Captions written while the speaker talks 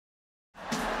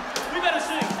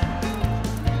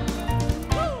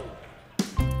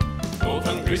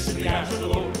grace in the eyes of the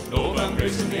Lord. Noah found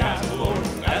grace in the eyes of the Lord.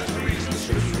 That's the reason the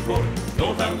scriptures record.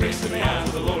 Noah found grace in the eyes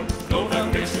of the Lord. Noah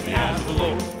found grace in the eyes of the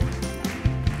Lord.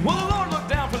 Well, the Lord looked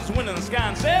down from his window in the sky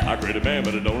and said, I created man,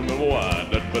 but I don't remember why.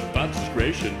 Nothing but thoughts is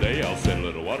creation day. I'll send a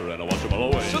little water and I'll wash them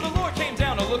all away. So the Lord came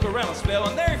down to look around a spell,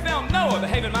 and there he found Noah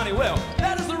behaving mighty well.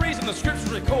 That is the reason the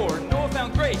scriptures record. Noah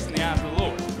found grace in the eyes of the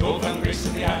Lord. Noah found grace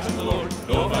in the eyes of the Lord.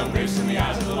 Noah found grace in the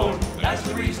eyes of the Lord. That's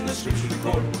the reason the scriptures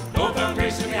record. Noah found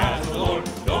grace in the eyes of the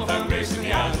Lord. Noah found grace in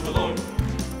the eyes of the Lord.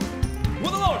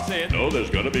 Well, the Lord said, No,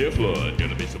 there's gonna be a flood.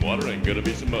 Gonna be some water and gonna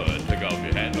be some mud. Take off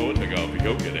your hat, Noah. Take off your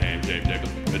coat. Get a hand shave, Jacob.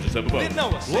 Get yourself a boat. Then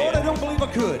Noah said, Lord, I don't believe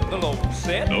I could. The Lord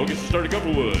said, No, get you started up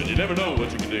for wood. You never know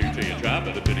what you can do till you try.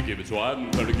 Better pity give it wide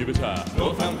and better give it high.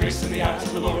 Noah found grace in the eyes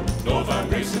of the Lord. Noah found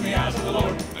grace in the eyes of the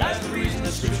Lord. That's the reason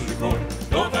the scriptures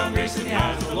record. Noah found grace in the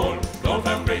eyes of the Lord. Noah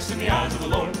found grace in the eyes of the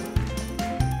Lord.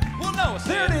 Well, Noah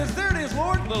said, There it is,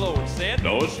 Lord. The Lord said,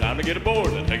 No, it's time to get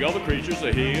aboard and take all the creatures,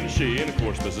 a he and a she, and of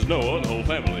course Mrs. Noah and the whole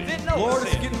family. Then Noah Lord,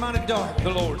 it's said, getting mighty dark. The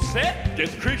Lord said,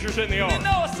 Get the creatures in the ark. Then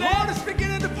Noah said, Lord, it's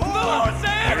beginning to pour. The Lord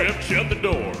said, Hurry up, shut the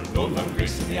door. Noah found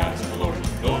grace in the eyes of the Lord.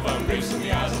 Noah found grace in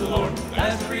the eyes of the Lord.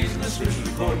 That's the reason the scriptures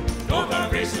record. Noah found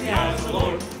grace in the eyes of the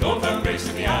Lord. Noah found grace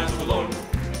in the eyes of the Lord.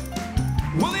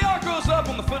 Well, the ark rose up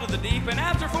on the foot of the deep, and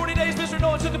after 40 days, Mr.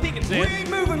 Noah took a peek and We said, ain't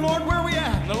moving, Lord. Where are we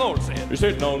at? and the Lord said, You're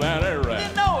sitting on that air Then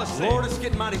raft. Noah said, Lord, it's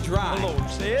getting mighty dry. The Lord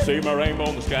said, See my rainbow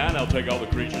in the sky, and I'll take all the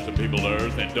creatures and people to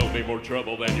earth, and don't be more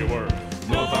trouble than you're worth.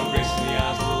 Noah found grace in the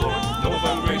eyes of the Lord. Noah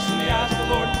found grace in the eyes of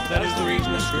the Lord. That is the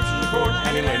reason the scriptures record.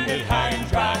 And he landed high.